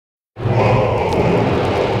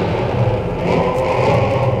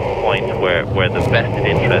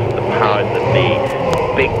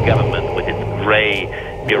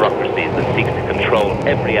bureaucracies that seeks to control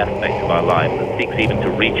every aspect of our lives, that seeks even to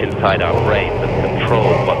reach inside our brains and control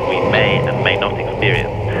what we may and may not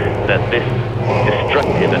experience, that this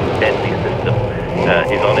destructive and deadly system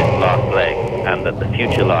is on its last leg, and that the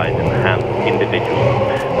future lies in the hands of individuals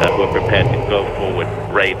who are prepared to go forward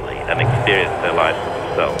bravely and experience their lives for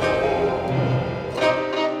themselves.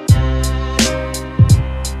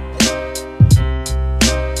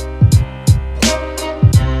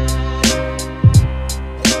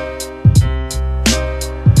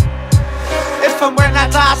 And when I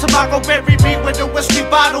die tomorrow, bury me with a whiskey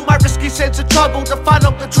bottle. My risky sense of trouble to follow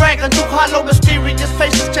the dragon through hollow, mysterious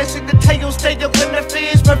faces chasing the tails. Stay up when the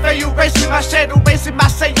fears prevail, racing my shadow, raising my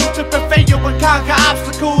sail to prevail and conquer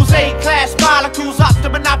obstacles. A-class molecules,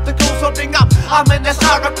 optimum opticals, holding up ominous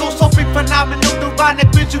oracles, hoping phenomenal, neuronic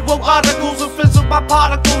visual articles, and fizzle my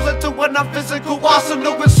particles into an unphysical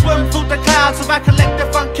arsenal and swim through the clouds of my collective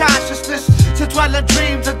unconsciousness to dwell in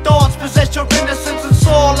dreams and thoughts. Possess your innocence and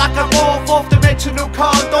soul like a raw fourth dimensional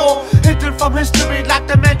condor, hidden from history like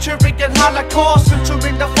the Manchurian Holocaust,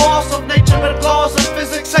 entering the force of nature and laws of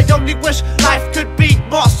physics. I only wish life could be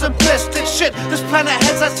more simplistic. Shit, this planet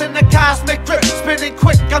has us in a cosmic grip, spinning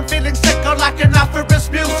quick. I'm feeling sicker like an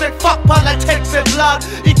aphorism music. Fuck politics and blood,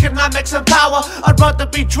 economics and power. I'd rather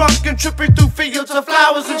be drunk and tripping through fields of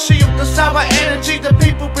flowers and shield the sour energy that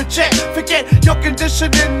people project. Forget your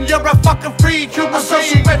conditioning, you're a fucking free human being. A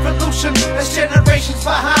social revolution is generations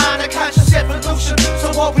behind a conscious evolution. So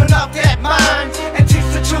open up that mind and teach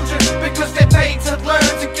the children, because they're made to learn,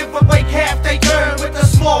 to give away half they earn with a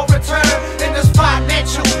small return in this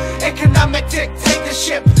financial economic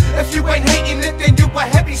dictatorship. If you ain't hating it, then you a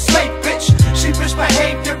heavy slave, bitch. Sheepish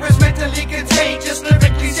behavior is mentally contagious,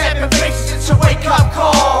 lyrically stabbing faces. It's a wake-up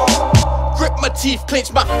call. Grip my teeth,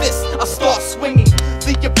 clench my fist, I start swinging.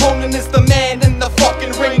 The opponent is the man in the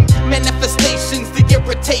fucking ring. Manifestations, the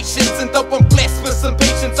irritations, and though I'm blessed with some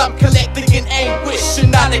patience, I'm collecting in anguish,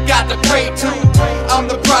 and I done got to pray to. I'm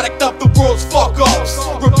the product of the world's fuck-ups,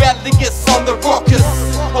 rebellious on the ruckus.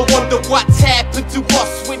 I wonder what's happened to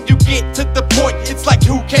us when you get to the point. It's like,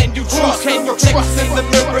 who can you trust? Who can you trust? In the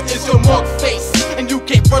mirror is your mug face, and you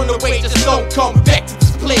can't run away, just don't come back to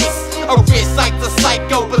this place. I recite the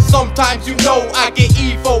psycho, but sometimes you know I get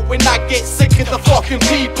evil when I get sick of the fucking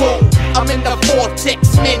people. I'm in the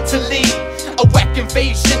vortex mentally, a whack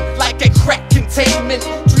invasion like a crack containment.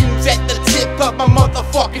 Dreams at the tip of my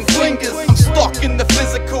motherfucking fingers. I'm stuck in the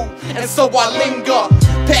physical, and so I linger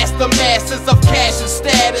past the masses of cash and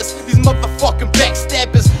status. These motherfucking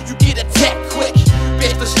backstabbers, you get attacked quick.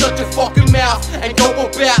 Best to shut your fucking mouth and go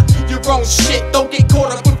about your own shit. Don't get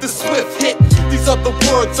caught up with the swift hit. These are the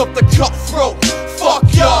words of the cutthroat. Fuck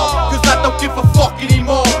y'all, cause I don't give a fuck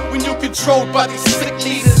anymore when you're controlled by these sick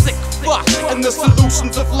leaders. Sick fuck, and the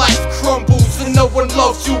solutions of life crumbles, and no one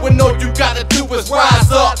loves you, and all you gotta do is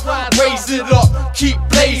rise up, raise it up, keep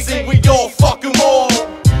blazing. We all fuck 'em all.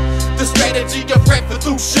 The strategy of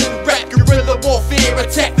revolution, rap guerrilla warfare,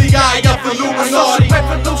 attack the eye of the Illuminati.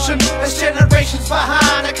 Revolution is generations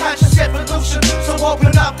behind a conscious evolution. So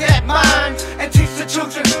open up that mind and teach the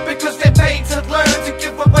children, because they're made to learn, to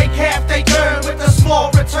give away half they earn with a small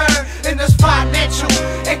return in this financial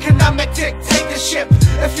economic dictatorship.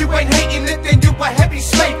 If you ain't hating it, then you a heavy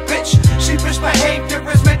slave, bitch. Sheepish behavior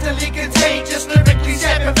is mentally contagious, lyrically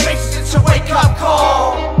stabbing faces. It's a wake-up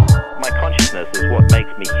call. My consciousness is what makes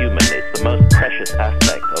me human. It's the most precious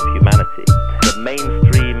aspect of humanity. The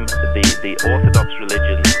mainstream, the orthodox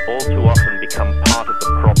religions all too often become part of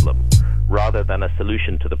the problem rather than a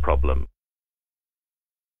solution to the problem.